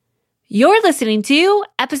You're listening to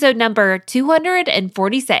episode number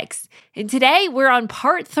 246, and today we're on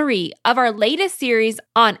part 3 of our latest series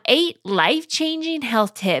on 8 life-changing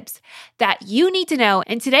health tips that you need to know,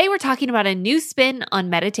 and today we're talking about a new spin on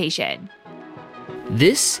meditation.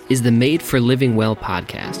 This is the Made for Living Well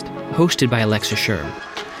podcast, hosted by Alexa Sherm,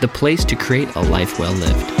 the place to create a life well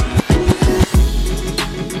lived.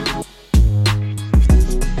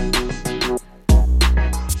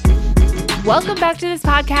 Welcome back to this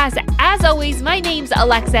podcast. As always, my name's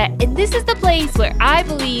Alexa, and this is the place where I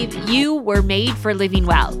believe you were made for living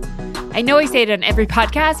well. I know I say it on every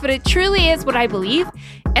podcast, but it truly is what I believe,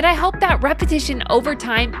 and I hope that repetition over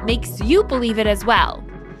time makes you believe it as well.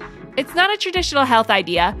 It's not a traditional health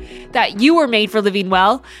idea that you were made for living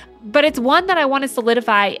well, but it's one that I want to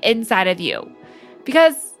solidify inside of you.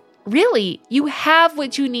 Because really, you have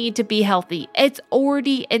what you need to be healthy. It's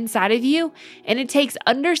already inside of you, and it takes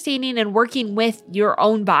understanding and working with your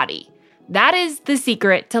own body. That is the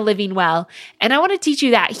secret to living well, and I want to teach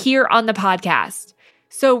you that here on the podcast.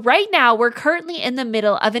 So right now, we're currently in the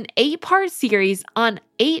middle of an 8-part series on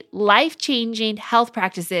 8 life-changing health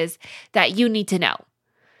practices that you need to know.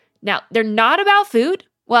 Now, they're not about food.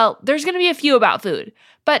 Well, there's going to be a few about food,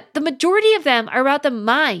 but the majority of them are about the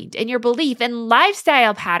mind and your belief and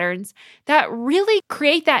lifestyle patterns that really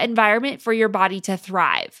create that environment for your body to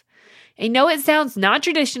thrive. I know it sounds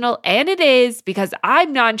non-traditional, and it is because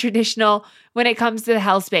I'm non-traditional when it comes to the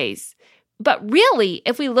health space. But really,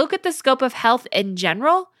 if we look at the scope of health in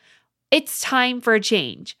general, it's time for a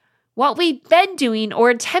change. What we've been doing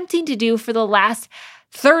or attempting to do for the last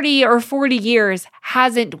 30 or 40 years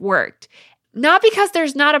hasn't worked. Not because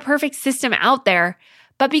there's not a perfect system out there,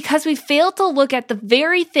 but because we failed to look at the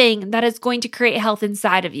very thing that is going to create health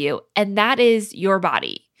inside of you, and that is your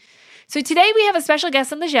body. So today we have a special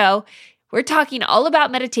guest on the show. We're talking all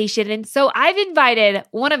about meditation, and so I've invited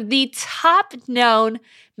one of the top-known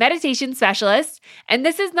meditation specialists, and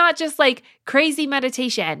this is not just like crazy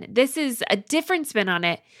meditation. This is a different spin on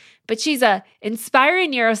it, but she's an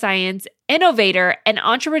inspiring neuroscience innovator and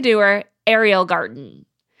entrepreneur, Ariel Garten.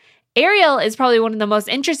 Ariel is probably one of the most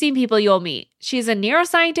interesting people you'll meet. She's a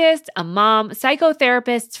neuroscientist, a mom,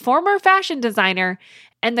 psychotherapist, former fashion designer,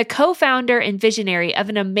 and the co-founder and visionary of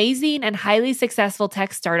an amazing and highly successful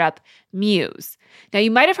tech startup, Muse. Now,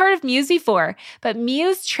 you might have heard of Muse before, but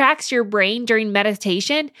Muse tracks your brain during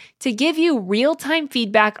meditation to give you real-time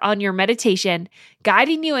feedback on your meditation,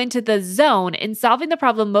 guiding you into the zone and solving the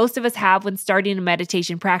problem most of us have when starting a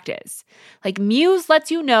meditation practice. Like, Muse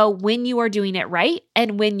lets you know when you are doing it right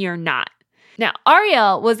and when you're not. Now,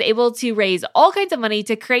 Ariel was able to raise all kinds of money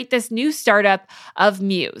to create this new startup of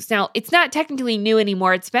Muse. Now, it's not technically new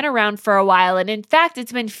anymore. It's been around for a while. And in fact,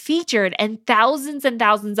 it's been featured in thousands and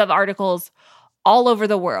thousands of articles all over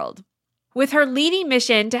the world. With her leading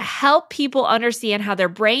mission to help people understand how their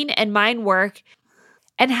brain and mind work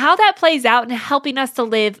and how that plays out in helping us to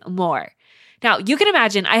live more. Now, you can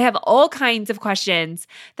imagine I have all kinds of questions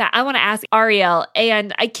that I want to ask Ariel,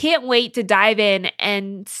 and I can't wait to dive in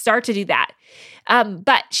and start to do that.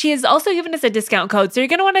 But she has also given us a discount code, so you're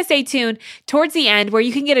going to want to stay tuned towards the end where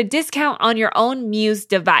you can get a discount on your own Muse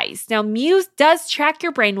device. Now, Muse does track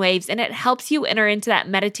your brainwaves, and it helps you enter into that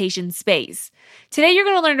meditation space. Today, you're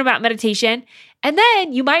going to learn about meditation, and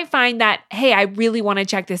then you might find that, hey, I really want to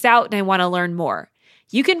check this out, and I want to learn more.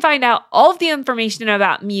 You can find out all of the information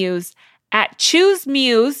about Muse at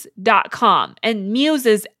choosemuse.com, and Muse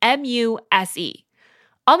is M-U-S-E.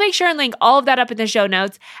 I'll make sure and link all of that up in the show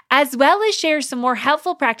notes, as well as share some more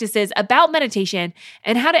helpful practices about meditation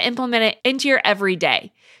and how to implement it into your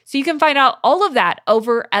everyday. So you can find out all of that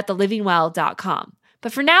over at thelivingwell.com.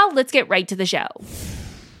 But for now, let's get right to the show.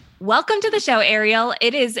 Welcome to the show, Ariel.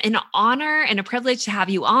 It is an honor and a privilege to have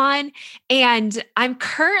you on. And I'm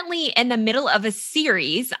currently in the middle of a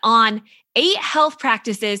series on 8 health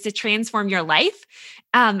practices to transform your life.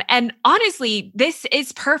 And honestly, this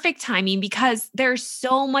is perfect timing because there's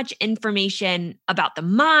so much information about the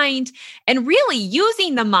mind and really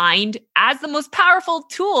using the mind as the most powerful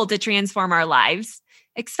tool to transform our lives,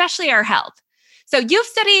 especially our health. So you've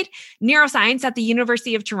studied neuroscience at the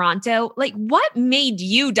University of Toronto. Like, what made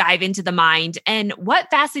you dive into the mind, and what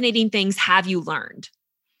fascinating things have you learned?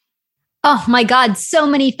 Oh my God, so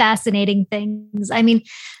many fascinating things. I mean,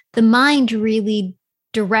 the mind really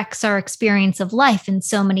directs our experience of life in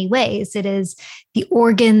so many ways. It is the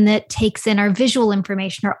organ that takes in our visual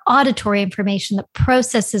information, our auditory information, that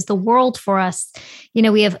processes the world for us.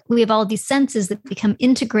 We have all these senses that become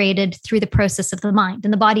integrated through the process of the mind,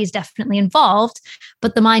 and the body is definitely involved,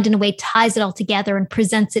 but the mind in a way ties it all together and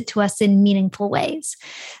presents it to us in meaningful ways.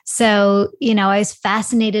 So, I was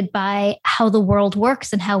fascinated by how the world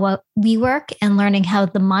works and how we work, and learning how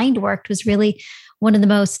the mind worked was really one of the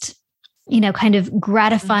most kind of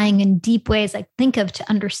gratifying and deep ways I think of to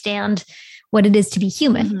understand what it is to be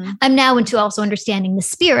human. Mm-hmm. I'm now into also understanding the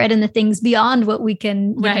spirit and the things beyond what we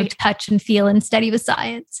can touch and feel and study with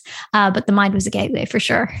science. But the mind was a gateway for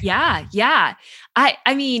sure. Yeah. Yeah.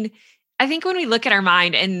 I mean, I think when we look at our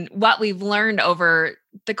mind and what we've learned over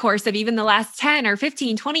the course of even the last 10 or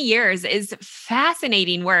 15, 20 years is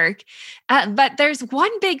fascinating work. But there's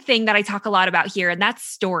one big thing that I talk a lot about here, and that's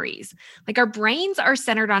stories. Like, our brains are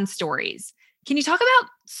centered on stories. Can you talk about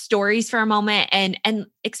stories for a moment? And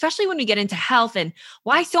especially when we get into health and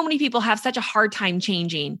why so many people have such a hard time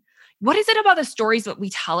changing. What is it about the stories that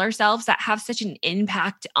we tell ourselves that have such an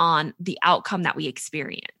impact on the outcome that we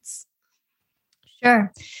experience?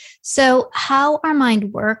 Sure. So how our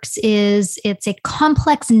mind works is it's a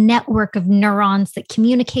complex network of neurons that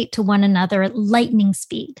communicate to one another at lightning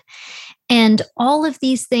speed. And all of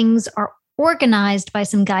these things are organized by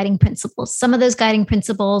some guiding principles. Some of those guiding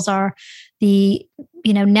principles are the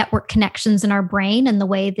network connections in our brain and the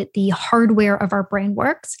way that the hardware of our brain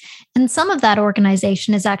works. And some of that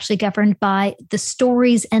organization is actually governed by the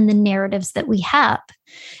stories and the narratives that we have.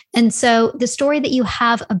 And so the story that you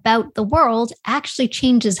have about the world actually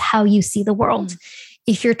changes how you see the world.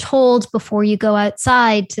 If you're told before you go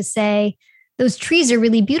outside to say, those trees are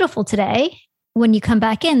really beautiful today, when you come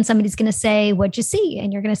back in, somebody's going to say, what'd you see?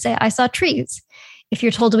 And you're going to say, I saw trees. If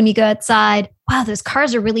you're told when you go outside, wow, those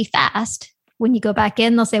cars are really fast, when you go back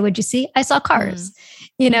in, they'll say, what'd you see? I saw cars.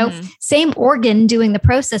 Same organ doing the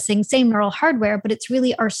processing, same neural hardware, but it's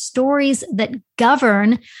really our stories that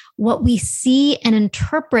govern what we see and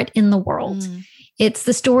interpret in the world. It's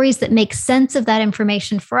the stories that make sense of that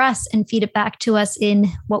information for us and feed it back to us in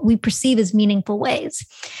what we perceive as meaningful ways.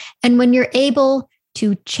 And when you're able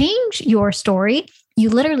to change your story, you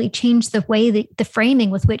literally change the way that the framing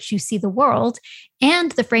with which you see the world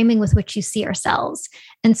and the framing with which you see ourselves.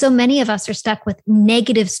 And so many of us are stuck with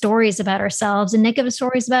negative stories about ourselves and negative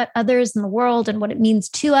stories about others in the world and what it means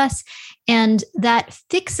to us. And that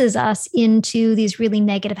fixes us into these really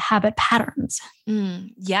negative habit patterns.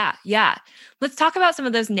 Yeah. Let's talk about some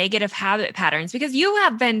of those negative habit patterns, because you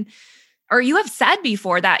have said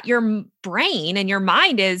before that your brain and your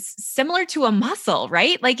mind is similar to a muscle,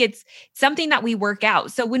 right? Like, it's something that we work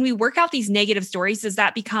out. So when we work out these negative stories, does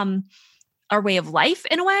that become our way of life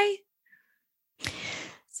in a way?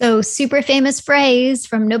 So, super famous phrase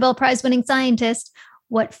from Nobel Prize winning scientist,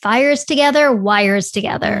 what fires together, wires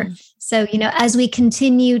together. So, as we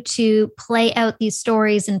continue to play out these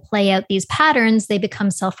stories and play out these patterns, they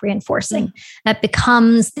become self-reinforcing. That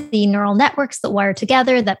becomes the neural networks that wire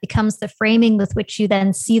together. That becomes the framing with which you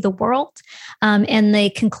then see the world, and the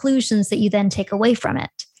conclusions that you then take away from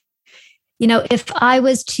it. If I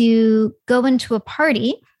was to go into a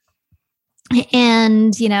party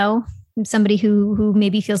and, somebody who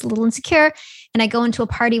maybe feels a little insecure, and I go into a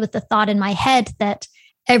party with the thought in my head that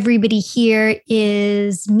everybody here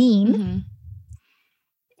is mean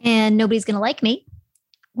and nobody's going to like me.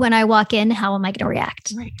 When I walk in, how am I going to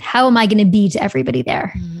react? Right. How am I going to be to everybody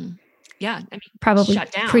there? Yeah. Probably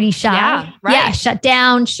shut down. Pretty shy. Yeah, right. Yeah. Shut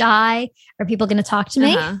down, shy. Are people going to talk to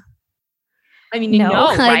me?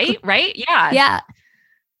 No, right? Yeah. Yeah.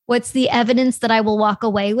 What's the evidence that I will walk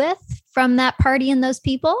away with from that party and those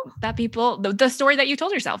people? That people, the story that you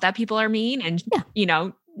told yourself, that people are mean and,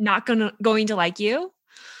 not going to like you.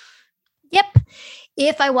 Yep.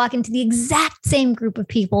 If I walk into the exact same group of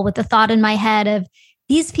people with the thought in my head of,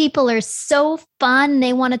 these people are so fun,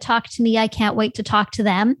 they want to talk to me, I can't wait to talk to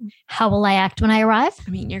them, how will I act when I arrive?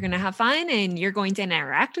 You're going to have fun and you're going to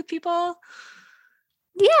interact with people.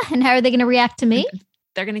 Yeah. And how are they going to react to me?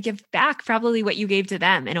 They're going to give back probably what you gave to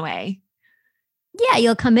them in a way. Yeah,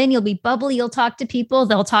 you'll come in, you'll be bubbly, you'll talk to people,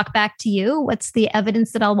 they'll talk back to you. What's the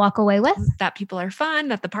evidence that I'll walk away with? That people are fun,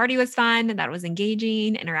 that the party was fun, and that it was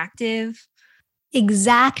engaging, interactive.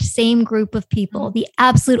 Exact same group of people. The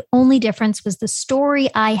absolute only difference was the story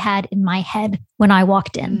I had in my head when I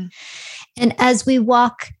walked in. And as we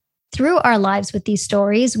walk through our lives with these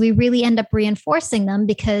stories, we really end up reinforcing them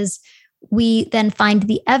because we then find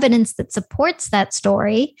the evidence that supports that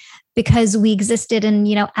story because we existed and,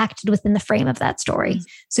 acted within the frame of that story.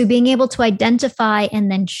 So being able to identify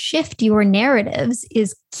and then shift your narratives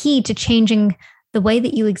is key to changing the way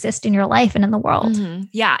that you exist in your life and in the world. Mm-hmm.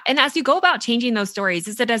 Yeah. And as you go about changing those stories,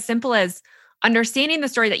 is it as simple as understanding the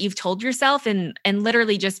story that you've told yourself and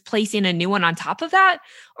literally just placing a new one on top of that?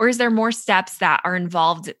 Or is there more steps that are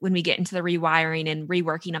involved when we get into the rewiring and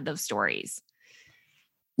reworking of those stories?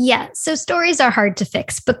 Yeah. So stories are hard to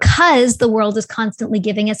fix because the world is constantly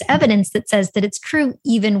giving us evidence that says that it's true,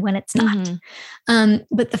 even when it's not. Mm-hmm.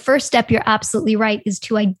 But the first step, you're absolutely right, is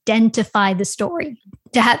to identify the story,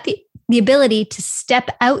 to have the ability to step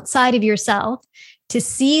outside of yourself, to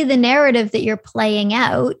see the narrative that you're playing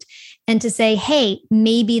out and to say, hey,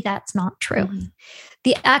 maybe that's not true. Mm-hmm.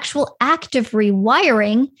 The actual act of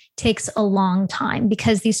rewiring takes a long time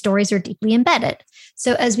because these stories are deeply embedded.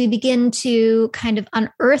 So as we begin to kind of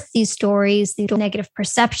unearth these stories, these negative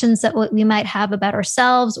perceptions that we might have about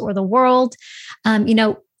ourselves or the world,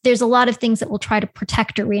 there's a lot of things that we'll try to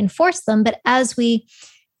protect or reinforce them. But as we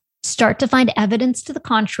start to find evidence to the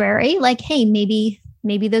contrary, like, hey, maybe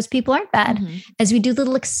those people aren't bad. Mm-hmm. As we do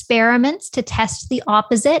little experiments to test the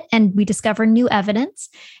opposite and we discover new evidence,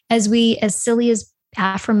 as silly as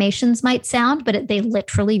affirmations might sound, but they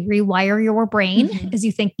literally rewire your brain as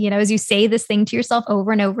you think, as you say this thing to yourself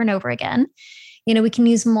over and over and over again. We can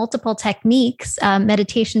use multiple techniques,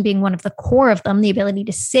 meditation being one of the core of them, the ability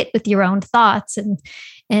to sit with your own thoughts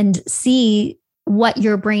and see what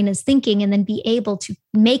your brain is thinking and then be able to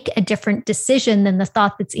make a different decision than the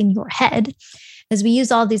thought that's in your head. As we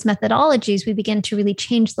use all these methodologies, we begin to really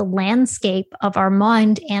change the landscape of our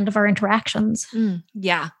mind and of our interactions.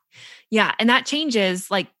 Yeah. Yeah. And that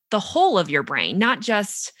changes like the whole of your brain, not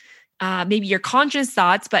just maybe your conscious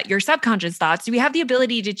thoughts, but your subconscious thoughts. Do we have the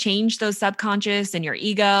ability to change those subconscious and your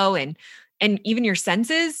ego and even your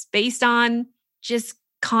senses based on just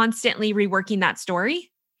constantly reworking that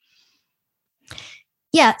story?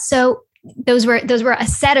 Yeah. So those were a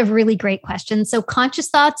set of really great questions. So conscious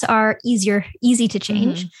thoughts are easy to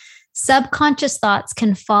change. Mm-hmm. Subconscious thoughts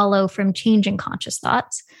can follow from changing conscious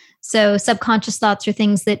thoughts. So subconscious thoughts are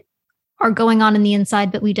things that are going on in the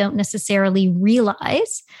inside, but we don't necessarily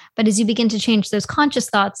realize. But as you begin to change those conscious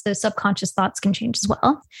thoughts, those subconscious thoughts can change as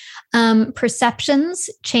well.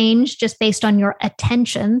 Perceptions change just based on your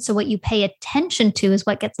attention. So what you pay attention to is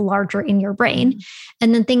what gets larger in your brain.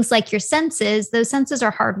 And then things like your senses, those senses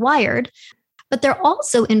are hardwired, but they're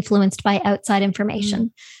also influenced by outside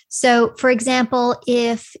information. So for example,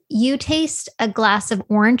 if you taste a glass of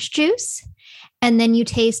orange juice, and then you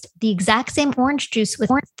taste the exact same orange juice with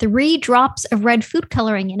 3 drops of red food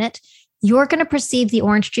coloring in it, you're going to perceive the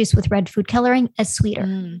orange juice with red food coloring as sweeter.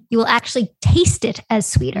 You will actually taste it as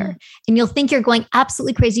sweeter. And you'll think you're going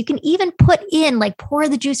absolutely crazy. You can even pour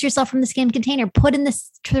the juice yourself from the skin container, put in this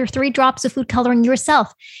 3 drops of food coloring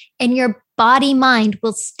yourself, and your body mind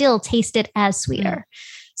will still taste it as sweeter.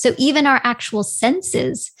 So even our actual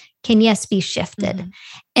senses can, yes, be shifted.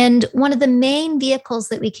 And one of the main vehicles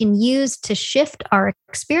that we can use to shift our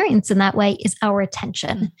experience in that way is our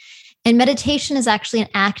attention. And meditation is actually an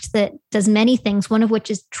act that does many things, one of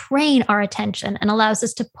which is train our attention and allows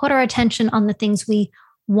us to put our attention on the things we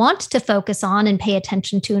want to focus on and pay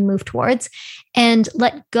attention to and move towards, and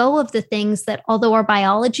let go of the things that, although our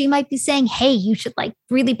biology might be saying, hey, you should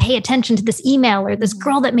really pay attention to this email or this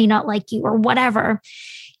girl that may not like you or whatever,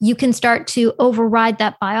 you can start to override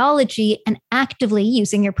that biology and actively,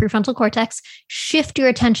 using your prefrontal cortex, shift your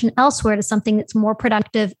attention elsewhere to something that's more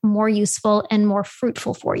productive, more useful, and more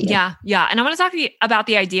fruitful for you. Yeah. Yeah. And I want to talk about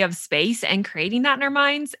the idea of space and creating that in our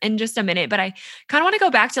minds in just a minute. But I kind of want to go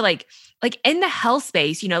back to like in the health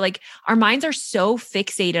space, our minds are so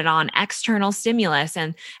fixated on external stimulus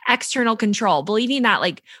and external control, believing that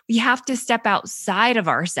we have to step outside of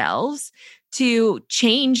ourselves to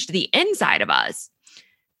change the inside of us.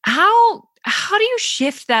 How do you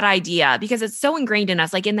shift that idea? Because it's so ingrained in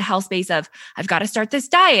us, in the health space of, I've got to start this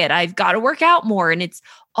diet, I've got to work out more. And it's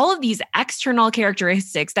all of these external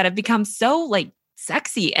characteristics that have become so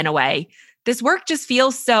sexy in a way. This work just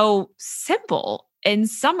feels so simple in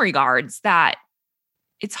some regards that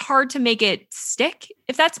it's hard to make it stick,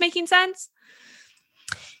 if that's making sense.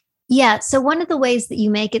 Yeah. So one of the ways that you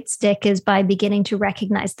make it stick is by beginning to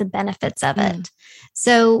recognize the benefits of it.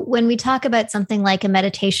 So when we talk about something like a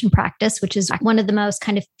meditation practice, which is one of the most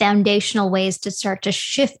kind of foundational ways to start to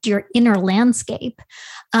shift your inner landscape,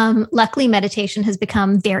 luckily meditation has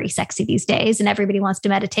become very sexy these days and everybody wants to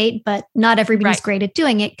meditate, but not everybody's great at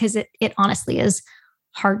doing it because it honestly is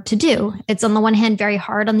hard to do. It's on the one hand, very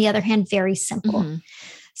hard. On the other hand, very simple.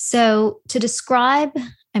 So to describe,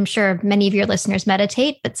 I'm sure many of your listeners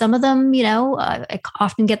meditate, but some of them, I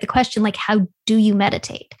often get the question, how do you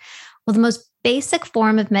meditate? Well, the most basic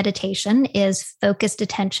form of meditation is focused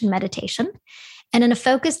attention meditation. And in a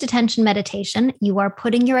focused attention meditation, you are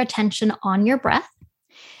putting your attention on your breath.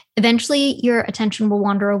 Eventually, your attention will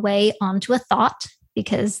wander away onto a thought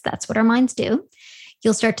because that's what our minds do.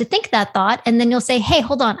 You'll start to think that thought, and then you'll say, hey,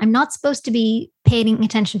 hold on, I'm not supposed to be paying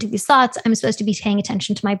attention to these thoughts. I'm supposed to be paying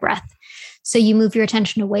attention to my breath. So you move your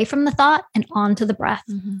attention away from the thought and onto the breath.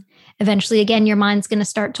 Mm-hmm. Eventually, again, your mind's going to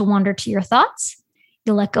start to wander to your thoughts.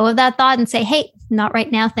 You'll let go of that thought and say, hey, not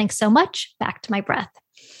right now. Thanks so much. Back to my breath.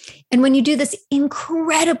 And when you do this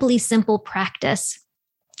incredibly simple practice,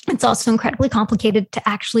 it's also incredibly complicated to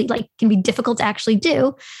actually, can be difficult to actually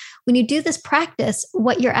do. When you do this practice,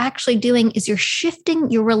 what you're actually doing is you're shifting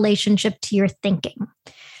your relationship to your thinking.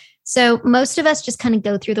 So most of us just kind of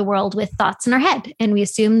go through the world with thoughts in our head. And we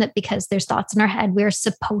assume that because there's thoughts in our head, we're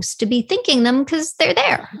supposed to be thinking them because they're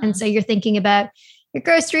there. And so you're thinking about your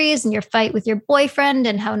groceries and your fight with your boyfriend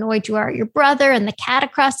and how annoyed you are at your brother and the cat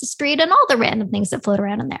across the street and all the random things that float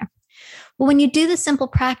around in there. Well, when you do the simple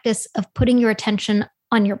practice of putting your attention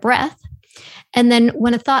on your breath, and then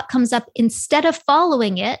when a thought comes up, instead of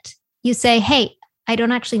following it, you say, hey, I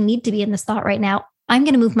don't actually need to be in this thought right now. I'm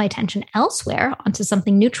going to move my attention elsewhere onto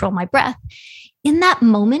something neutral, my breath. In that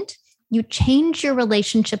moment, you change your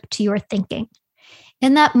relationship to your thinking.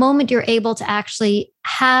 In that moment, you're able to actually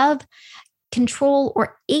have control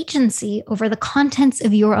or agency over the contents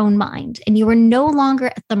of your own mind. And you are no longer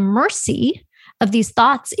at the mercy of these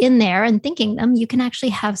thoughts in there and thinking them. You can actually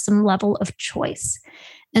have some level of choice.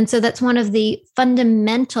 And so that's one of the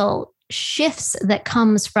fundamental shifts that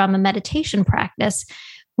comes from a meditation practice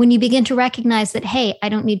when you begin to recognize that, hey, I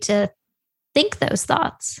don't need to think those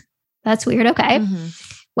thoughts. That's weird. Okay. Mm-hmm.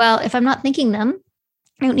 Well, if I'm not thinking them,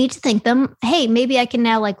 I don't need to think them. Hey, maybe I can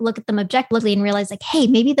now look at them objectively and realize hey,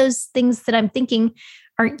 maybe those things that I'm thinking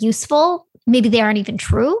aren't useful. Maybe they aren't even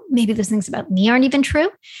true. Maybe those things about me aren't even true.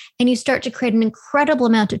 And you start to create an incredible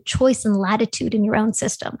amount of choice and latitude in your own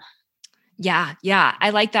system. Yeah. I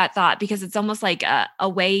like that thought because it's almost like a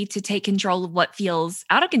way to take control of what feels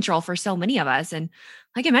out of control for so many of us. And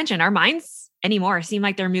like I mentioned, our minds anymore seem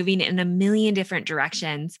like they're moving in a million different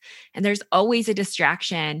directions. And there's always a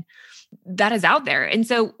distraction that is out there. And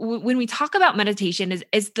so when we talk about meditation,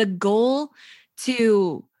 is the goal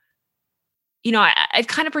to, I've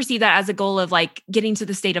kind of perceived that as a goal of getting to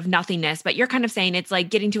the state of nothingness, but you're kind of saying it's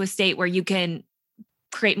getting to a state where you can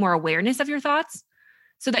create more awareness of your thoughts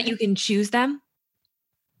so that you can choose them?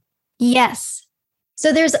 Yes.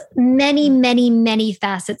 So there's many, many, many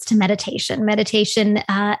facets to meditation. Meditation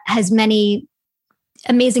has many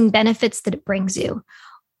amazing benefits that it brings you.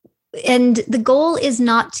 And the goal is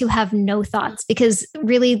not to have no thoughts because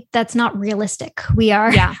really that's not realistic.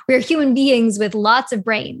 We're human beings with lots of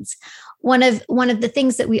brains. One of the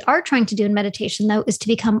things that we are trying to do in meditation, though, is to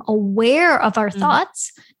become aware of our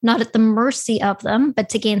thoughts, not at the mercy of them, but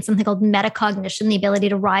to gain something called metacognition, the ability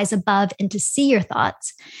to rise above and to see your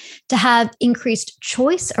thoughts, to have increased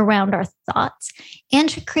choice around our thoughts, and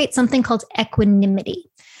to create something called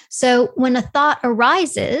equanimity. So when a thought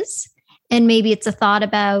arises, and maybe it's a thought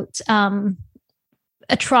about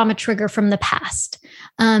a trauma trigger from the past.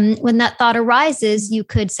 When that thought arises, you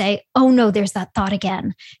could say, oh no, there's that thought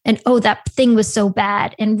again. And oh, that thing was so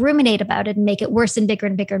bad, and ruminate about it and make it worse and bigger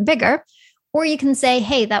and bigger and bigger. Or you can say,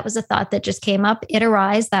 hey, that was a thought that just came up. It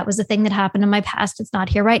arose. That was a thing that happened in my past. It's not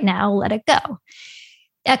here right now. Let it go.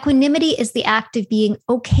 Equanimity is the act of being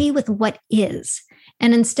okay with what is.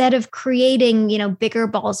 And instead of creating, bigger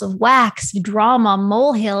balls of wax, drama,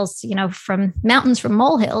 molehills, from mountains from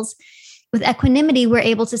molehills, with equanimity, we're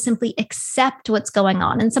able to simply accept what's going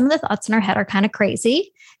on. And some of the thoughts in our head are kind of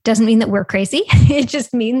crazy. Doesn't mean that we're crazy. It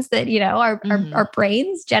just means that, our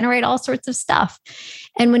brains generate all sorts of stuff.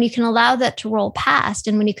 And when you can allow that to roll past,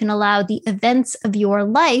 and when you can allow the events of your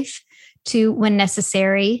life to, when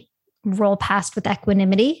necessary, roll past with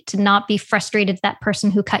equanimity, to not be frustrated at that person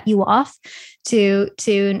who cut you off, to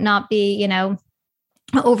not be,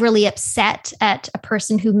 overly upset at a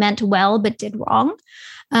person who meant well but did wrong.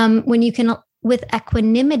 When you can, with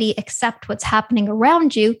equanimity, accept what's happening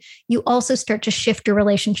around you, you also start to shift your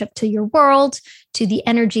relationship to your world, to the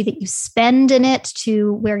energy that you spend in it,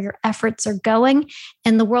 to where your efforts are going.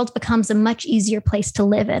 And the world becomes a much easier place to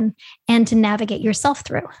live in and to navigate yourself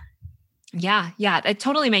through. Yeah, that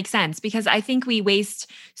totally makes sense because I think we waste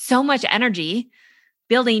so much energy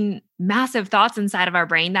building massive thoughts inside of our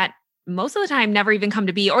brain that most of the time never even come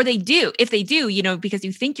to be, or they do. If they do, because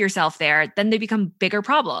you think yourself there, then they become bigger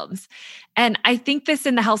problems. And I think this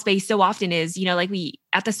in the health space so often is, we,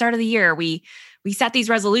 at the start of the year, we we set these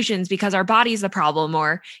resolutions because our body is the problem,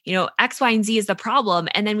 or, X, Y, and Z is the problem.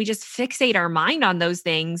 And then we just fixate our mind on those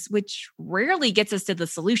things, which rarely gets us to the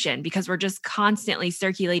solution because we're just constantly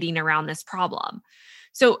circulating around this problem.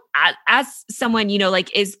 So as someone,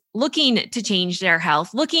 is looking to change their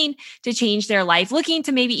health, looking to change their life, looking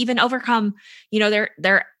to maybe even overcome,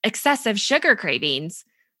 their excessive sugar cravings,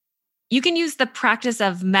 you can use the practice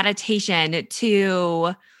of meditation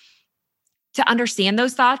to understand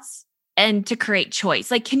those thoughts and to create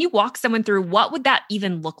choice. Like, can you walk someone through what would that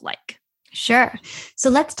even look like? Sure. So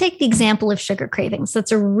let's take the example of sugar cravings.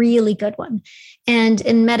 That's a really good one. And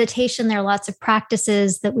in meditation, there are lots of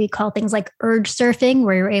practices that we call things like urge surfing,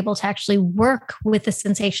 where you're able to actually work with the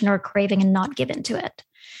sensation or craving and not give into it.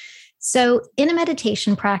 So in a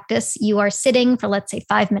meditation practice, you are sitting for, let's say,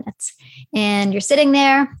 5 minutes, and you're sitting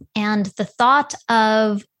there and the thought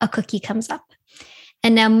of a cookie comes up.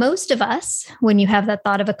 And now most of us, when you have that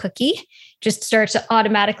thought of a cookie, just start to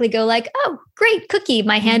automatically go like, oh, great, cookie.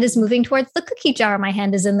 My hand is moving towards the cookie jar. My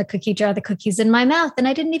hand is in the cookie jar. The cookie's in my mouth. And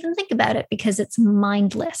I didn't even think about it because it's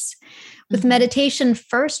mindless. With meditation,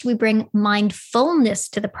 first, we bring mindfulness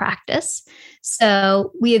to the practice.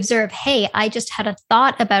 So we observe, hey, I just had a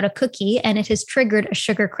thought about a cookie and it has triggered a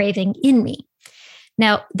sugar craving in me.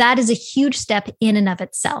 Now, that is a huge step in and of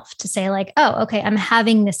itself to say like, oh, okay, I'm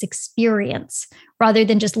having this experience rather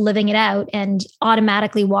than just living it out and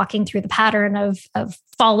automatically walking through the pattern of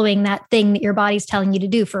following that thing that your body's telling you to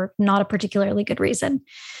do for not a particularly good reason.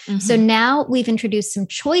 So now we've introduced some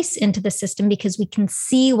choice into the system because we can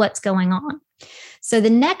see what's going on. So the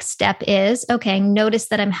next step is, okay, notice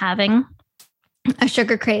that I'm having a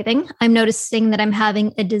sugar craving. I'm noticing that I'm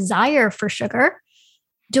having a desire for sugar.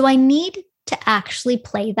 Do I need to actually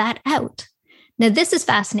play that out? Now, this is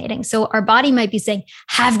fascinating. So our body might be saying,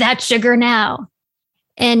 have that sugar now.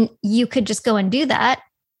 And you could just go and do that,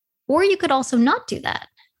 or you could also not do that.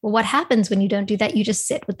 Well, what happens when you don't do that? You just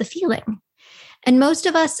sit with the feeling. And most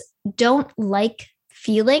of us don't like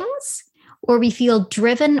feelings, or we feel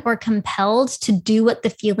driven or compelled to do what the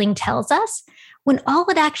feeling tells us, when all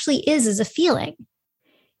it actually is a feeling.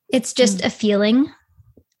 It's just a feeling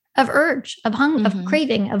of urge, of of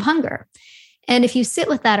craving, of hunger. And if you sit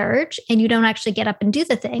with that urge and you don't actually get up and do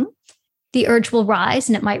the thing, the urge will rise,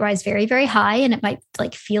 and it might rise very, very high, and it might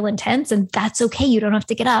like feel intense, and that's okay. You don't have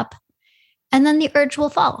to get up. And then the urge will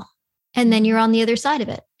fall. And then you're on the other side of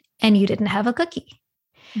it and you didn't have a cookie.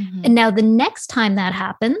 And now the next time that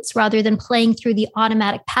happens, rather than playing through the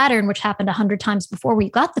automatic pattern, which happened 100 times before where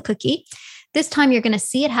you got the cookie, this time you're going to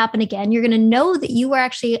see it happen again. You're going to know that you were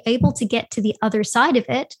actually able to get to the other side of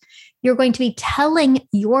it. You're going to be telling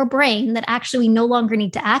your brain that actually we no longer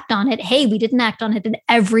need to act on it. Hey, we didn't act on it and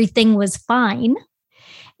everything was fine.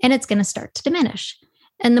 And it's going to start to diminish.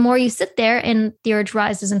 And the more you sit there and the urge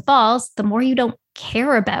rises and falls, the more you don't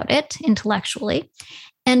care about it intellectually.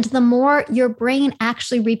 And the more your brain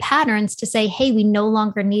actually repatterns to say, hey, we no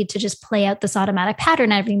longer need to just play out this automatic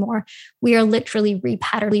pattern anymore. We are literally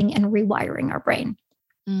repatterning and rewiring our brain.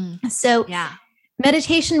 So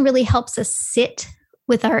meditation really helps us sit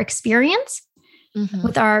with our experience,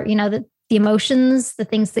 with our, the emotions, the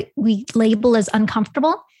things that we label as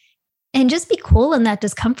uncomfortable, and just be cool in that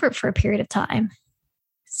discomfort for a period of time.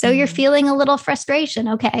 So you're feeling a little frustration.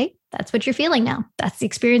 Okay, that's what you're feeling now. That's the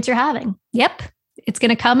experience you're having. Yep. It's going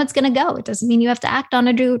to come, it's going to go. It doesn't mean you have to act on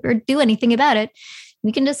it or do anything about it.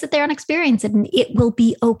 We can just sit there and experience it, and it will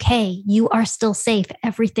be okay. You are still safe.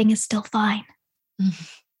 Everything is still fine.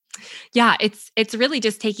 Yeah, it's really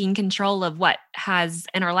just taking control of what has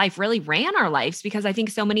in our life really ran our lives, because I think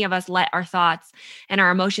so many of us let our thoughts and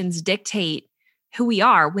our emotions dictate who we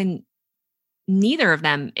are when neither of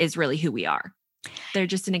them is really who we are. They're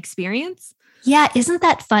just an experience. Yeah, isn't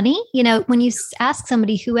that funny? When you ask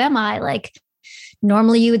somebody, who am I? Like,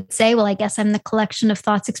 normally you would say, well, I guess I'm the collection of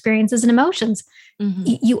thoughts, experiences, and emotions.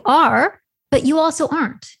 You are, but you also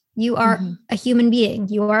aren't. You are a human being.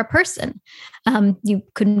 You are a person. You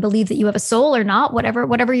couldn't believe that you have a soul or not,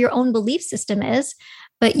 whatever your own belief system is,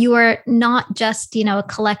 but you are not just, a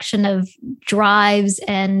collection of drives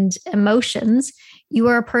and emotions. You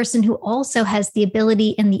are a person who also has the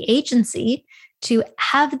ability and the agency to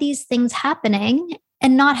have these things happening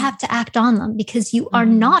and not have to act on them, because you are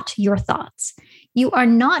not your thoughts. You are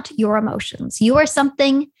not your emotions. You are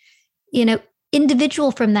something,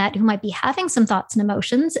 individual from that, who might be having some thoughts and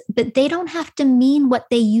emotions, but they don't have to mean what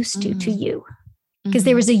they used to you, because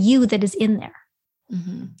there is a you that is in there.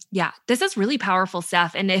 Yeah, this is really powerful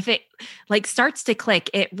stuff. And if it starts to click,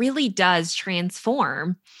 it really does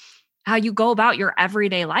transform how you go about your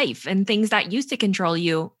everyday life, and things that used to control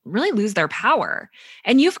you really lose their power.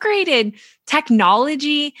 And you've created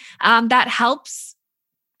technology that helps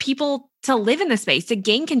people to live in the space, to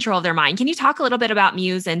gain control of their mind. Can you talk a little bit about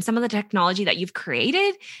Muse and some of the technology that you've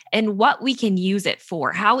created and what we can use it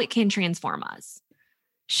for, how it can transform us?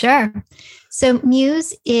 Sure. So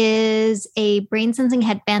Muse is a brain sensing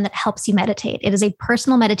headband that helps you meditate. It is a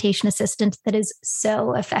personal meditation assistant that is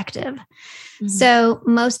so effective. Mm-hmm. So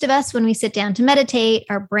most of us, when we sit down to meditate,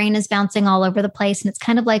 our brain is bouncing all over the place. And it's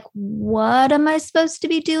kind of like, what am I supposed to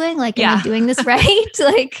be doing? Like, am I doing this right?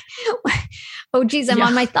 Like, oh, geez, I'm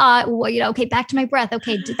on my thought. Well, okay, back to my breath.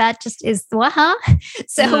 Okay, that just is what, huh?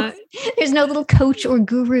 So there's no little coach or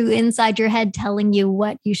guru inside your head telling you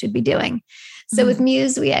what you should be doing. So with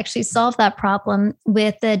Muse, we actually solve that problem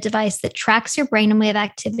with a device that tracks your brainwave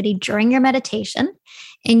activity during your meditation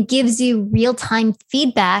and gives you real-time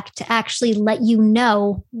feedback to actually let you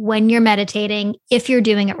know when you're meditating, if you're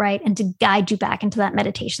doing it right, and to guide you back into that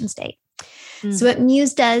meditation state. So what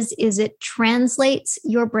Muse does is it translates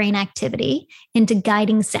your brain activity into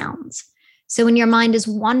guiding sounds. So when your mind is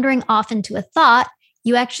wandering off into a thought,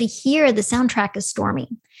 you actually hear the soundtrack is stormy.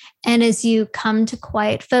 And as you come to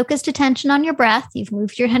quiet, focused attention on your breath, you've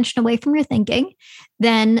moved your attention away from your thinking,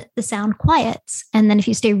 then the sound quiets. And then if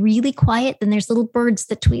you stay really quiet, then there's little birds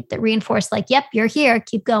that tweet that reinforce like, yep, you're here,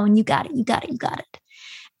 keep going, you got it, you got it, you got it.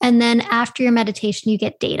 And then after your meditation, you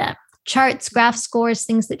get data. Charts, graphs, scores,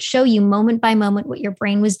 things that show you moment by moment what your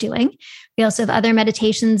brain was doing. We also have other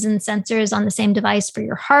meditations and sensors on the same device for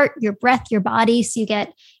your heart, your breath, your body. So you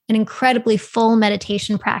get an incredibly full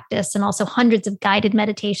meditation practice and also hundreds of guided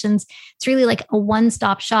meditations. It's really like a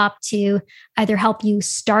one-stop shop to either help you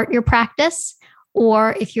start your practice,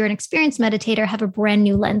 or if you're an experienced meditator, have a brand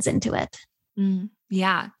new lens into it.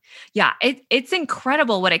 Yeah. It's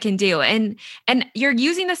incredible what it can do. And you're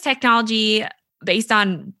using this technology based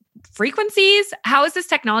on frequencies. How is this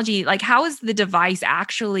technology, like how is the device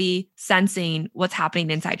actually sensing what's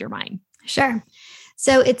happening inside your mind? Sure.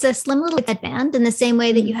 So it's a slim little headband in the same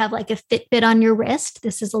way that you have like a Fitbit on your wrist.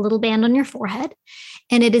 This is a little band on your forehead,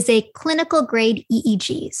 and it is a clinical grade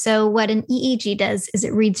EEG. So what an EEG does is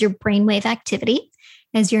it reads your brainwave activity.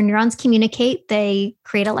 As your neurons communicate, they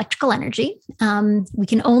create electrical energy. We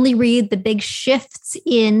can only read the big shifts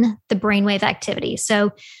in the brainwave activity.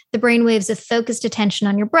 So the brainwaves of focused attention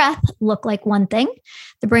on your breath look like one thing.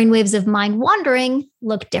 The brainwaves of mind wandering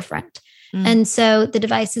look different. And so the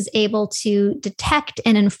device is able to detect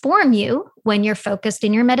and inform you when you're focused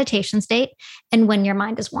in your meditation state and when your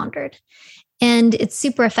mind has wandered. And it's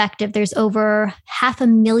super effective. There's over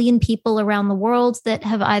 500,000 people around the world that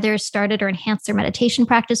have either started or enhanced their meditation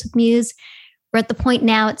practice with Muse. We're at the point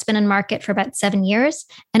now, it's been in market for about 7 years.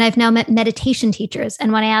 And I've now met meditation teachers.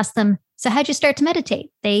 And when I ask them, so how'd you start to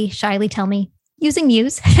meditate? They shyly tell me, using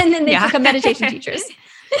Muse. And then they become meditation teachers.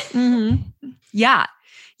 Yeah.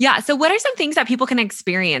 So what are some things that people can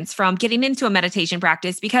experience from getting into a meditation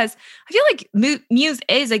practice? Because I feel like Muse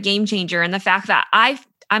is a game changer. And the fact that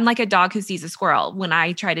I'm like a dog who sees a squirrel when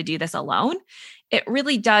I try to do this alone, it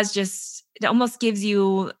really does it almost gives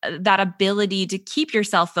you that ability to keep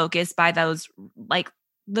yourself focused by those like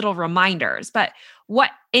little reminders. But what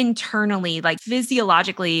internally, like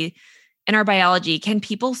physiologically in our biology, can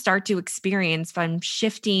people start to experience from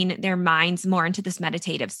shifting their minds more into this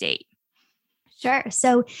meditative state? Sure.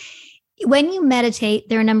 So when you meditate,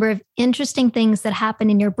 there are a number of interesting things that happen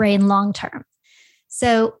in your brain long-term.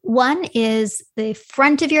 So one is the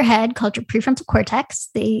front of your head called your prefrontal cortex,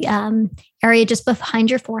 the area just behind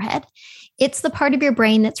your forehead. It's the part of your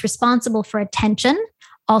brain that's responsible for attention,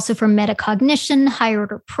 also for metacognition, higher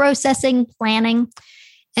order processing, planning.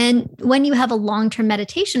 And when you have a long-term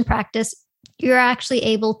meditation practice, you're actually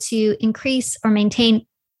able to increase or maintain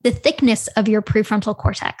the thickness of your prefrontal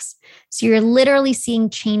cortex. So you're literally seeing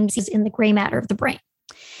changes in the gray matter of the brain.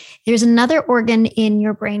 There's another organ in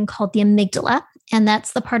your brain called the amygdala, and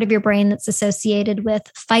that's the part of your brain that's associated with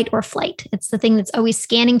fight or flight. It's the thing that's always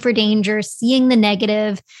scanning for danger, seeing the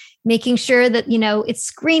negative, making sure that, it's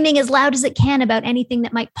screaming as loud as it can about anything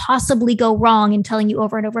that might possibly go wrong and telling you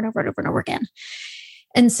over and over and over and over and over again.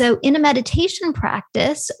 And so in a meditation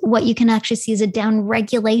practice, what you can actually see is a down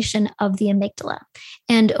regulation of the amygdala.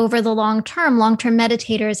 And over the long-term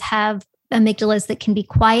meditators have amygdalas that can be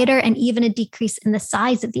quieter and even a decrease in the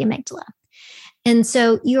size of the amygdala. And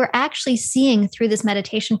so you're actually seeing through this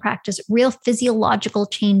meditation practice real physiological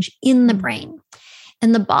change in the brain.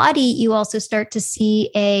 In the body, you also start to see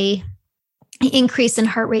an increase in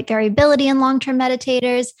heart rate variability in long-term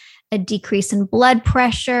meditators, a decrease in blood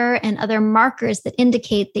pressure and other markers that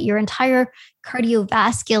indicate that your entire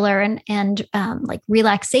cardiovascular and like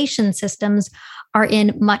relaxation systems are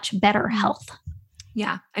in much better health.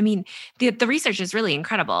 Yeah. I mean, the research is really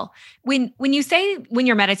incredible. When you say when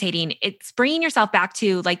you're meditating, it's bringing yourself back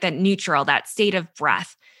to like that neutral, that state of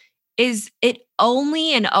breath. Is it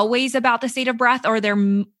only and always about the state of breath, or are there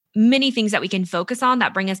many things that we can focus on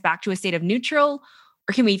that bring us back to a state of neutral,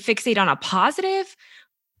 or can we fixate on a positive?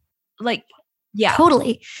 Like, yeah.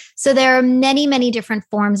 Totally. So there are many, many different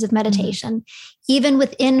forms of meditation. Even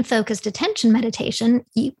within focused attention meditation,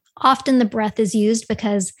 often the breath is used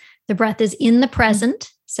because the breath is in the present.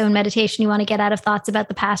 So in meditation, you want to get out of thoughts about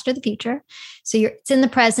the past or the future. So it's in the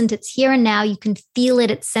present, it's here and now. You can feel it,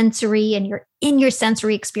 it's sensory, and you're in your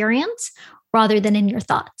sensory experience rather than in your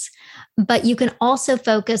thoughts. But you can also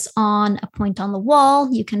focus on a point on the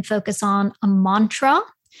wall. You can focus on a mantra.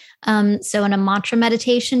 So in a mantra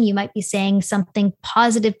meditation, you might be saying something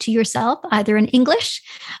positive to yourself, either in English,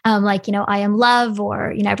 like, I am love,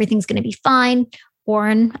 or, everything's going to be fine, or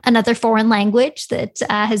in another foreign language that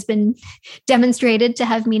has been demonstrated to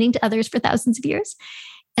have meaning to others for thousands of years.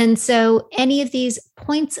 And so any of these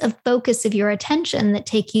points of focus of your attention that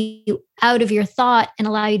take you out of your thought and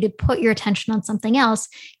allow you to put your attention on something else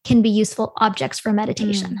can be useful objects for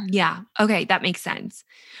meditation. Yeah. Okay. That makes sense.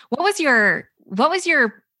 What was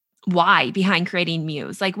your why behind creating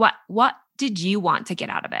Muse? Like what did you want to get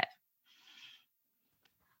out of it?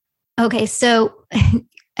 Okay. So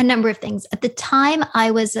a number of things. At the time,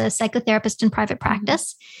 I was a psychotherapist in private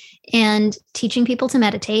practice and teaching people to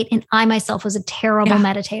meditate. And I myself was a terrible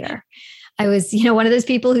meditator. I was, one of those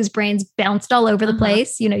people whose brains bounced all over the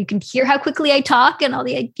place. You can hear how quickly I talk and all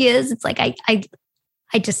the ideas. It's like,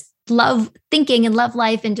 I just love thinking and love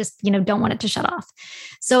life and just, don't want it to shut off.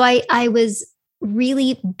 So I was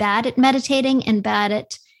really bad at meditating and bad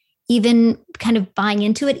at even kind of buying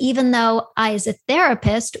into it, even though I, as a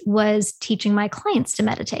therapist, was teaching my clients to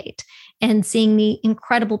meditate and seeing the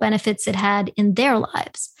incredible benefits it had in their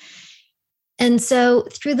lives. And so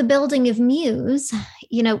through the building of Muse,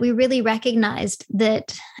 we really recognized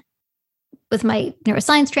that with my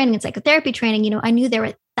neuroscience training and psychotherapy training, I knew there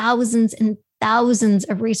were thousands and thousands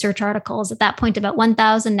of research articles at that point, about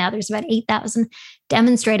 1,000. Now there's about 8,000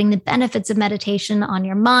 demonstrating the benefits of meditation on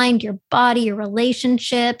your mind, your body, your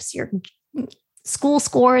relationships, your school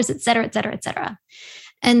scores, et cetera, et cetera, et cetera.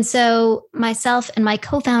 And so myself and my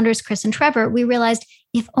co-founders, Chris and Trevor, we realized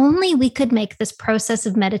if only we could make this process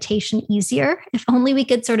of meditation easier, if only we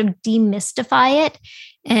could sort of demystify it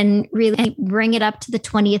and really bring it up to the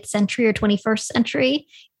 20th century or 21st century,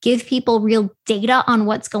 give people real data on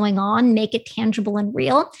what's going on, make it tangible and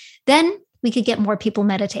real, then we could get more people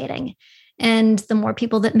meditating. And the more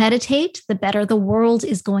people that meditate, the better the world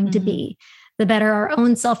is going to be. The better our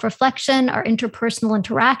own self-reflection, our interpersonal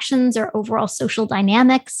interactions, our overall social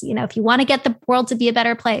dynamics. If you want to get the world to be a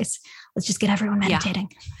better place, let's just get everyone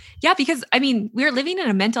meditating. Yeah, because we're living in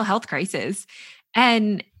a mental health crisis,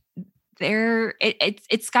 and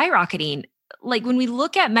it's skyrocketing. Like when we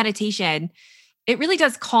look at meditation, it really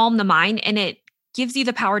does calm the mind, and it gives you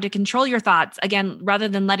the power to control your thoughts again, rather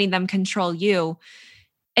than letting them control you.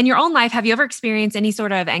 In your own life, have you ever experienced any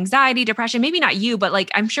sort of anxiety, depression? Maybe not you, but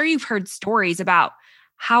I'm sure you've heard stories about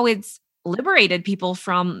how it's liberated people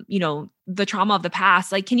from, the trauma of the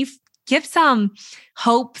past. Can you give some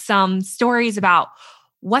hope, some stories about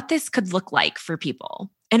what this could look like for people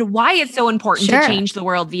and why it's so important to change the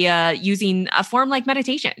world via using a form like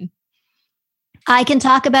meditation? I can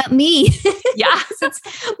talk about me. Yeah. It's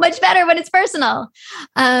much better when it's personal.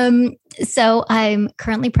 So I'm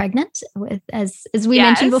currently pregnant with, as we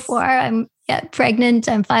mentioned before, I'm pregnant.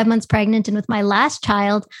 I'm 5 months pregnant. And with my last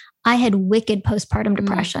child, I had wicked postpartum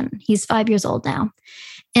depression. He's 5 years old now.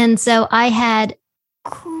 And so I had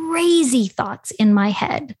crazy thoughts in my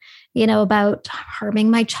head, about harming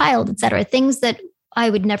my child, et cetera, things that I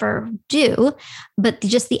would never do. But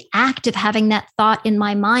just the act of having that thought in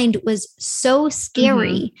my mind was so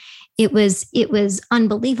scary. It was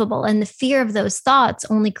unbelievable. And the fear of those thoughts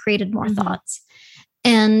only created more thoughts.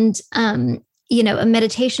 And, a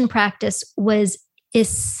meditation practice was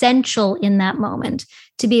essential in that moment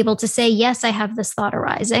to be able to say, yes, I have this thought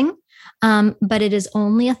arising, but it is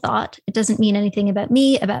only a thought. It doesn't mean anything about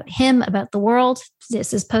me, about him, about the world.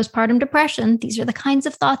 This is postpartum depression. These are the kinds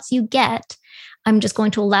of thoughts you get. I'm just going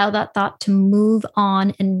to allow that thought to move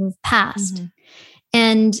on and move past.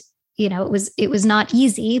 And, it was not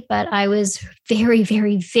easy, but I was very,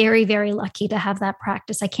 very, very, very lucky to have that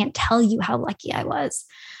practice. I can't tell you how lucky I was,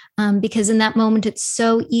 because in that moment, it's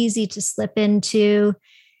so easy to slip into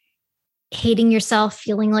hating yourself,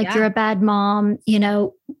 feeling like you're a bad mom,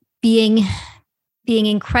 being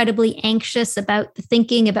incredibly anxious about the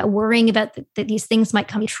thinking, about worrying about that these things might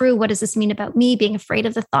come true. What does this mean about me? Being afraid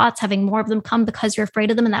of the thoughts, having more of them come because you're afraid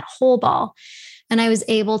of them, and that whole ball. And I was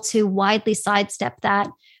able to widely sidestep that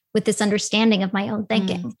with this understanding of my own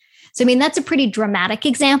thinking. So, I mean, that's a pretty dramatic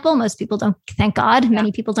example. Most people don't, thank God,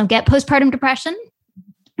 many people don't get postpartum depression.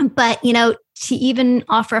 But, to even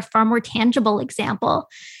offer a far more tangible example,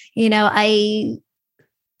 I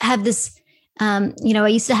have this, I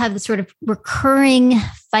used to have this sort of recurring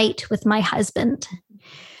fight with my husband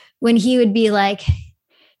when he would be like,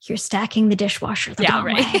 you're stacking the dishwasher the wrong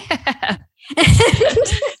way.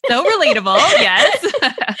 So relatable. Yes.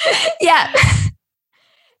 Yeah.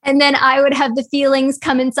 And then I would have the feelings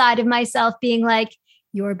come inside of myself being like,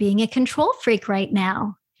 you're being a control freak right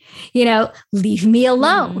now. Leave me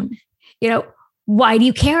alone. Why do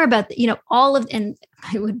you care about, all of, and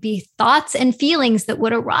it would be thoughts and feelings that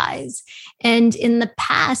would arise. And in the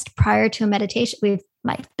past, prior to a meditation,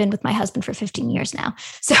 I've been with my husband for 15 years now.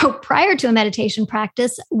 So prior to a meditation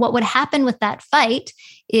practice, what would happen with that fight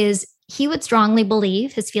is he would strongly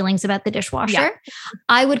believe his feelings about the dishwasher. Yeah.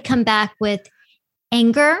 I would come back with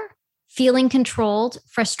anger, feeling controlled,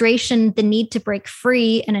 frustration, the need to break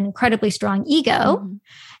free, and an incredibly strong ego. Mm-hmm.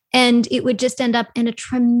 And it would just end up in a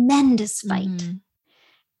tremendous fight. Mm-hmm.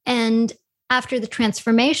 And after the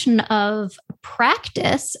transformation of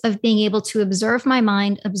practice of being able to observe my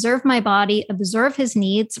mind, observe my body, observe his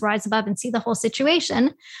needs, rise above and see the whole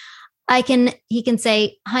situation, he can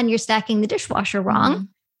say, "Hun, you're stacking the dishwasher wrong." Mm-hmm.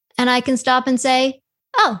 And I can stop and say,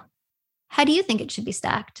 "Oh, how do you think it should be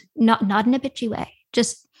stacked?" Not in a bitchy way.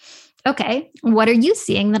 Just, okay, what are you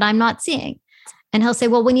seeing that I'm not seeing? And he'll say,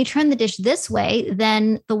 "Well, when you turn the dish this way,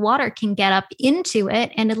 then the water can get up into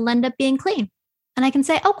it and it'll end up being clean." And I can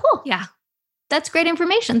say, "Oh, cool. Yeah, that's great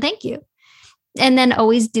information. Thank you." And then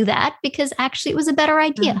always do that because actually it was a better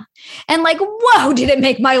idea. Mm. And like, whoa, did it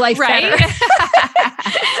make my life better?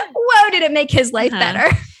 Whoa, did it make his life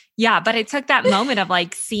better? Yeah. But it took that moment of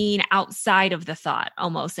like seeing outside of the thought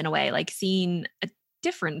almost in a way, like seeing a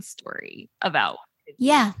different story about.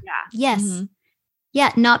 Yeah. Yes. Mm-hmm.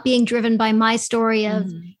 Yeah. Not being driven by my story of,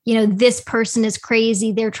 this person is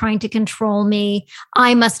crazy. They're trying to control me.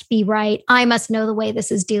 I must be right. I must know the way this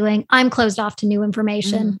is doing. I'm closed off to new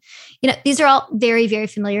information. Mm-hmm. These are all very, very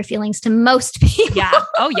familiar feelings to most people. Yeah.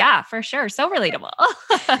 Oh yeah, for sure. So relatable.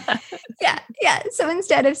 Yeah. So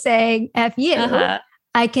instead of saying F you,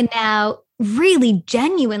 I can now really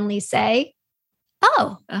genuinely say,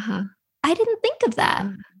 "Oh, I didn't think of that.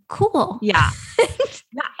 Cool." Yeah.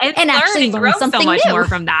 And actually learn something so much more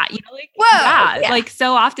from that. Whoa, like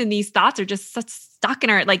so often these thoughts are just such stuck in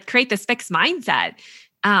our, like create this fixed mindset.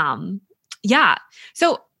 Yeah.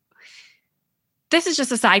 So this is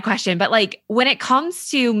just a side question, but like when it comes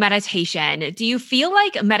to meditation, do you feel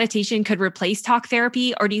like meditation could replace talk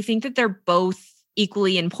therapy, or do you think that they're both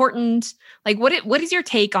equally important? Like what is your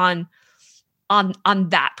take on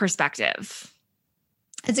that perspective?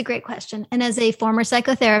 It's a great question. And as a former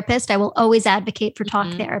psychotherapist, I will always advocate for talk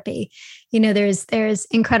therapy. There's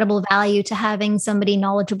incredible value to having somebody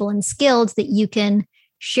knowledgeable and skilled that you can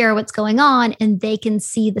share what's going on and they can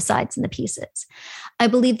see the sides and the pieces. I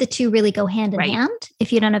believe the two really go hand in hand.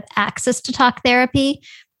 If you don't have access to talk therapy,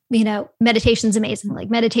 meditation's amazing.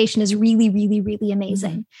 Like meditation is really, really, really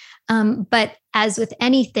amazing. But as with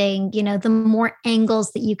anything, the more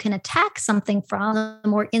angles that you can attack something from, the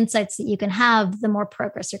more insights that you can have, the more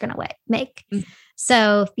progress you're going to make. Mm-hmm.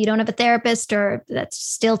 So if you don't have a therapist or that's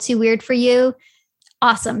still too weird for you,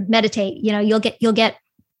 awesome. Meditate.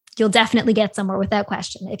 You'll definitely get somewhere without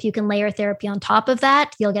question. If you can layer therapy on top of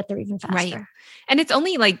that, you'll get there even faster. Right. And it's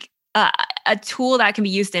only like a tool that can be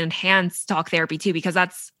used to enhance talk therapy too, because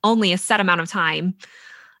that's only a set amount of time.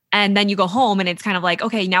 And then you go home and it's kind of like,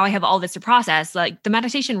 okay, now I have all this to process. Like the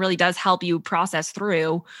meditation really does help you process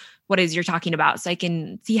through what it is you're talking about. So I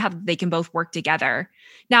can see how they can both work together.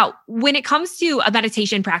 Now, when it comes to a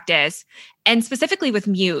meditation practice, and specifically with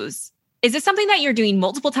Muse, is this something that you're doing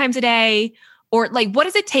multiple times a day? Or like, what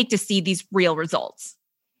does it take to see these real results?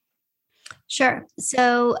 Sure.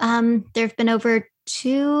 So there have been over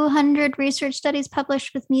 200 research studies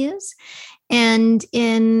published with Muse. And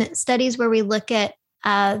in studies where we look at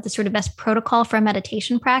the sort of best protocol for a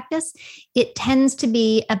meditation practice, it tends to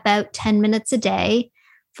be about 10 minutes a day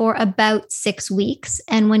for about 6 weeks.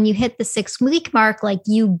 And when you hit the 6-week mark, like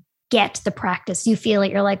you get the practice, you feel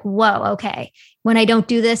it, you're like, whoa, okay. When I don't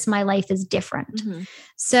do this, my life is different. Mm-hmm.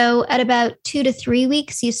 So at about 2 to 3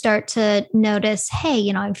 weeks, you start to notice, hey,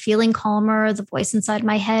 I'm feeling calmer. The voice inside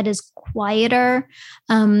my head is quieter.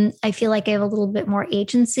 I feel like I have a little bit more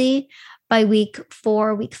agency. By week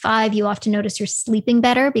 4, week 5, you often notice you're sleeping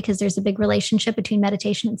better because there's a big relationship between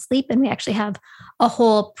meditation and sleep. And we actually have a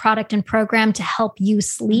whole product and program to help you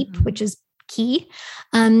sleep, which is key.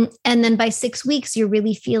 And then by 6 weeks, you're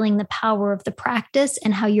really feeling the power of the practice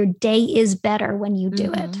and how your day is better when you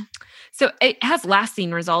do it. So it has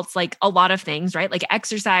lasting results, like a lot of things, right? Like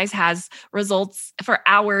exercise has results for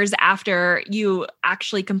hours after you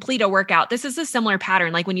actually complete a workout. This is a similar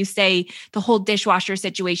pattern. Like when you say the whole dishwasher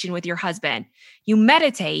situation with your husband, you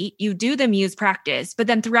meditate, you do the Muse practice, but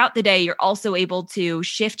then throughout the day, you're also able to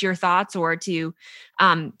shift your thoughts or to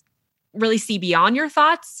really see beyond your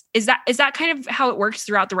thoughts. Is that kind of how it works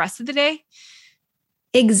throughout the rest of the day?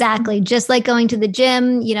 Exactly. Just like going to the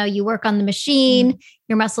gym, you work on the machine,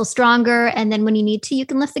 your muscle's stronger. And then when you need to, you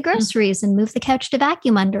can lift the groceries and move the couch to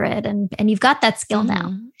vacuum under it. And you've got that skill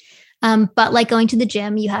now. But like going to the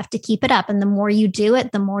gym, you have to keep it up. And the more you do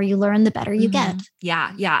it, the more you learn, the better you get.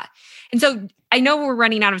 Yeah. Yeah. And so I know we're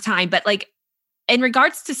running out of time, but like in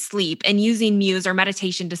regards to sleep and using Muse or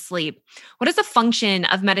meditation to sleep, what is the function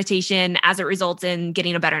of meditation as it results in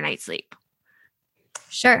getting a better night's sleep?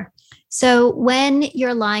 Sure. So when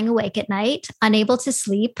you're lying awake at night, unable to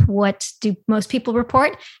sleep, what do most people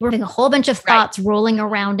report? We're having a whole bunch of thoughts rolling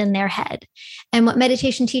around in their head. And what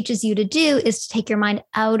meditation teaches you to do is to take your mind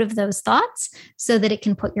out of those thoughts so that it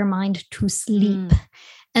can put your mind to sleep.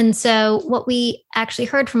 And so what we actually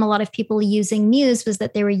heard from a lot of people using Muse was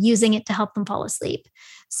that they were using it to help them fall asleep.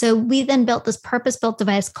 So we then built this purpose-built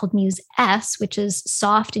device called Muse S, which is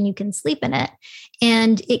soft and you can sleep in it.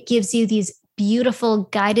 And it gives you these beautiful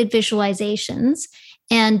guided visualizations.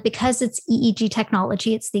 And because it's EEG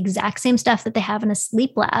technology, it's the exact same stuff that they have in a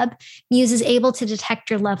sleep lab. Muse is able to detect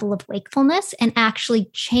your level of wakefulness and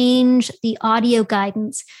actually change the audio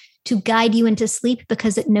guidance to guide you into sleep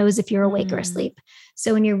because it knows if you're awake or asleep.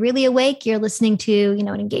 So when you're really awake, you're listening to, an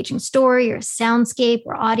engaging story or a soundscape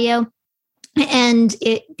or audio, and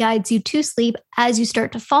it guides you to sleep. As you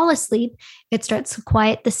start to fall asleep, it starts to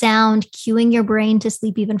quiet the sound, cueing your brain to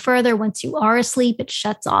sleep even further. Once you are asleep, it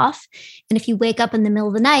shuts off. And if you wake up in the middle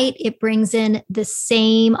of the night, it brings in the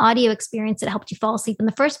same audio experience that helped you fall asleep in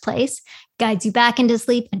the first place, guides you back into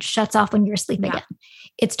sleep, and shuts off when you're asleep again.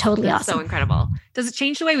 It's totally awesome. So incredible. Does it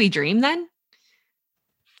change the way we dream then?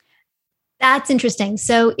 That's interesting.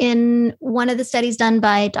 So in one of the studies done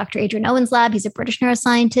by Dr. Adrian Owen's lab, he's a British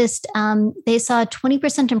neuroscientist, they saw a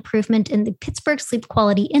 20% improvement in the Pittsburgh Sleep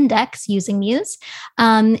Quality Index using Muse.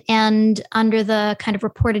 And under the kind of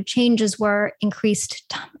reported changes were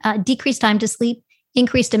decreased time to sleep,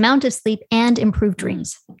 increased amount of sleep, and improved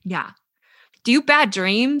dreams. Yeah. Do bad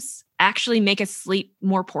dreams actually make us sleep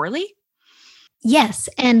more poorly? Yes.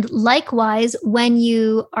 And likewise, when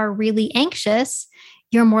you are really anxious,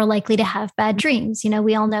 you're more likely to have bad dreams.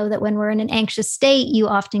 We all know that when we're in an anxious state, you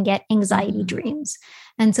often get anxiety dreams.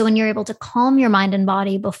 And so when you're able to calm your mind and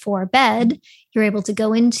body before bed, you're able to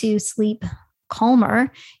go into sleep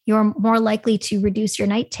calmer. You're more likely to reduce your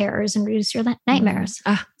night terrors and reduce your nightmares.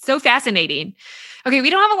 So fascinating. Okay, we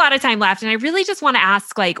don't have a lot of time left. And I really just want to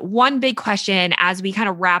ask one big question as we kind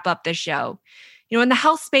of wrap up the show. In the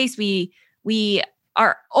health space, we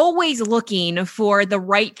are always looking for the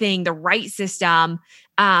right thing, the right system.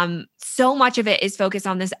 So much of it is focused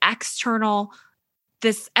on this external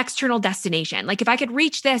destination. Like if I could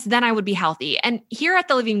reach this, then I would be healthy. And here at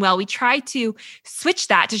the Living Well, we try to switch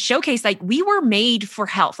that to showcase we were made for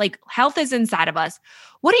health. Health is inside of us.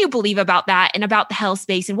 What do you believe about that and about the health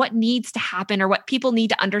space and what needs to happen or what people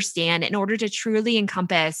need to understand in order to truly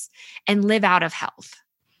encompass and live out of health?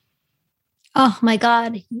 Oh my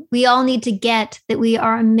God, we all need to get that we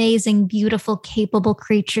are amazing, beautiful, capable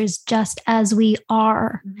creatures just as we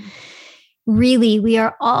are. Really, we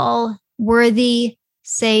are all worthy,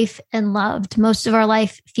 safe, and loved. Most of our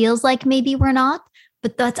life feels like maybe we're not,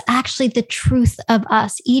 but that's actually the truth of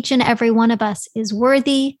us. Each and every one of us is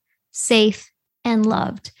worthy, safe, and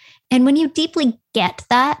loved. And when you deeply get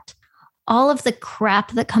that, all of the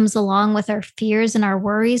crap that comes along with our fears and our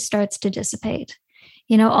worries starts to dissipate.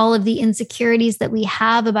 All of the insecurities that we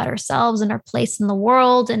have about ourselves and our place in the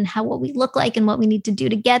world and what we look like and what we need to do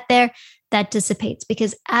to get there, that dissipates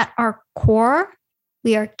because at our core,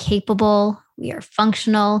 we are capable, we are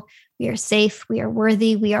functional, we are safe, we are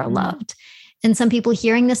worthy, we are loved. And some people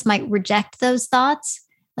hearing this might reject those thoughts.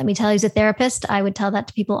 Let me tell you, as a therapist, I would tell that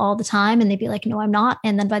to people all the time and they'd be like, no, I'm not.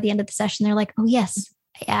 And then by the end of the session, they're like, oh yes,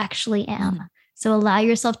 I actually am. So allow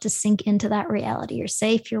yourself to sink into that reality. You're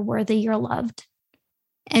safe, you're worthy, you're loved.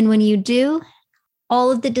 And when you do,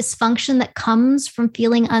 all of the dysfunction that comes from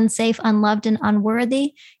feeling unsafe, unloved, and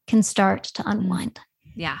unworthy can start to unwind.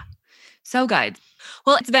 Yeah. So good.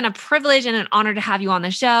 Well, it's been a privilege and an honor to have you on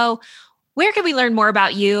the show. Where can we learn more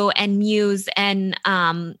about you and Muse and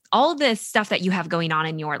all this stuff that you have going on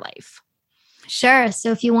in your life? Sure.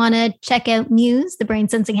 So if you want to check out Muse, the brain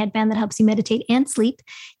sensing headband that helps you meditate and sleep,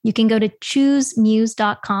 you can go to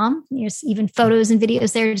choosemuse.com. There's even photos and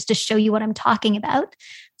videos there just to show you what I'm talking about.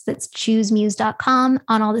 So that's choosemuse.com.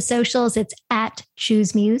 On all the socials, it's at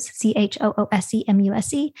choosemuse,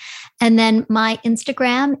 CHOOSEMUSE. And then my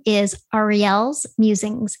Instagram is Ariel's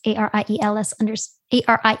Musings, ARIEL_S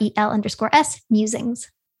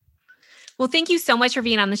Musings. Well, thank you so much for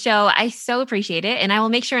being on the show. I so appreciate it. And I will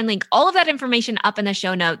make sure and link all of that information up in the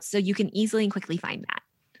show notes so you can easily and quickly find that.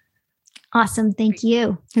 Awesome. Thank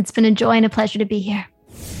you. It's been a joy and a pleasure to be here.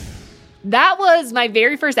 That was my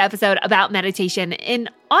very first episode about meditation. And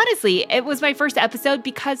honestly, it was my first episode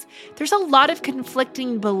because there's a lot of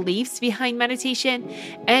conflicting beliefs behind meditation.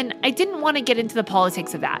 And I didn't want to get into the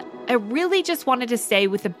politics of that. I really just wanted to stay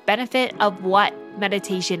with the benefit of what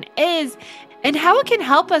meditation is and how it can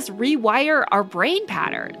help us rewire our brain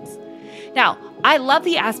patterns. Now, I love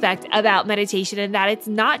the aspect about meditation in that it's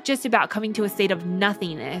not just about coming to a state of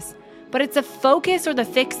nothingness, but it's a focus or the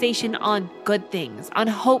fixation on good things, on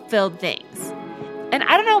hope-filled things. And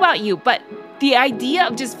I don't know about you, but the idea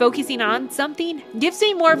of just focusing on something gives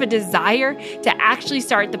me more of a desire to actually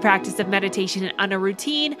start the practice of meditation on a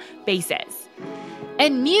routine basis.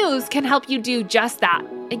 And Muse can help you do just that.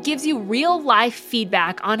 It gives you real-life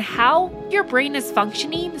feedback on how your brain is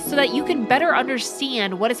functioning so that you can better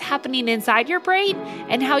understand what is happening inside your brain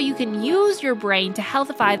and how you can use your brain to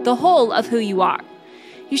healthify the whole of who you are.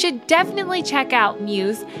 You should definitely check out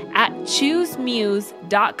Muse at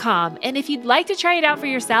choosemuse.com. And if you'd like to try it out for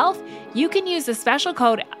yourself, you can use the special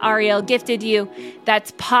code Ariel gifted you.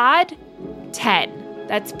 That's POD10.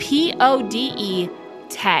 That's PODE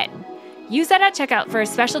 10. Use that at checkout for a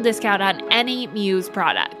special discount on any Muse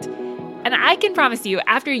product. And I can promise you,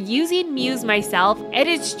 after using Muse myself, it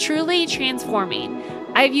is truly transforming.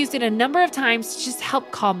 I've used it a number of times to just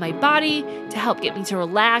help calm my body, to help get me to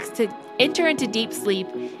relax, to enter into deep sleep,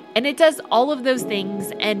 and it does all of those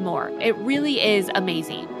things and more. It really is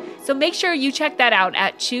amazing. So make sure you check that out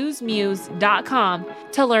at choosemuse.com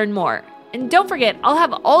to learn more. And don't forget, I'll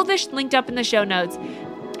have all this linked up in the show notes,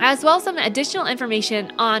 as well as some additional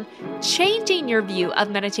information on changing your view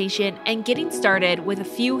of meditation and getting started with a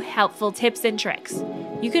few helpful tips and tricks.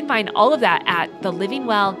 You can find all of that at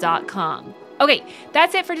thelivingwell.com. Okay,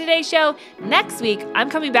 that's it for today's show. Next week, I'm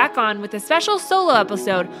coming back on with a special solo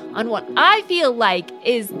episode on what I feel like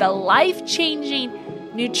is the life-changing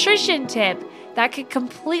nutrition tip that could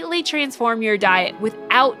completely transform your diet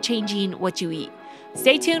without changing what you eat.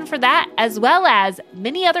 Stay tuned for that, as well as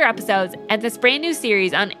many other episodes and this brand new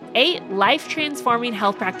series on 8 life-transforming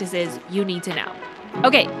health practices you need to know.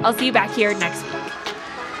 Okay, I'll see you back here next week.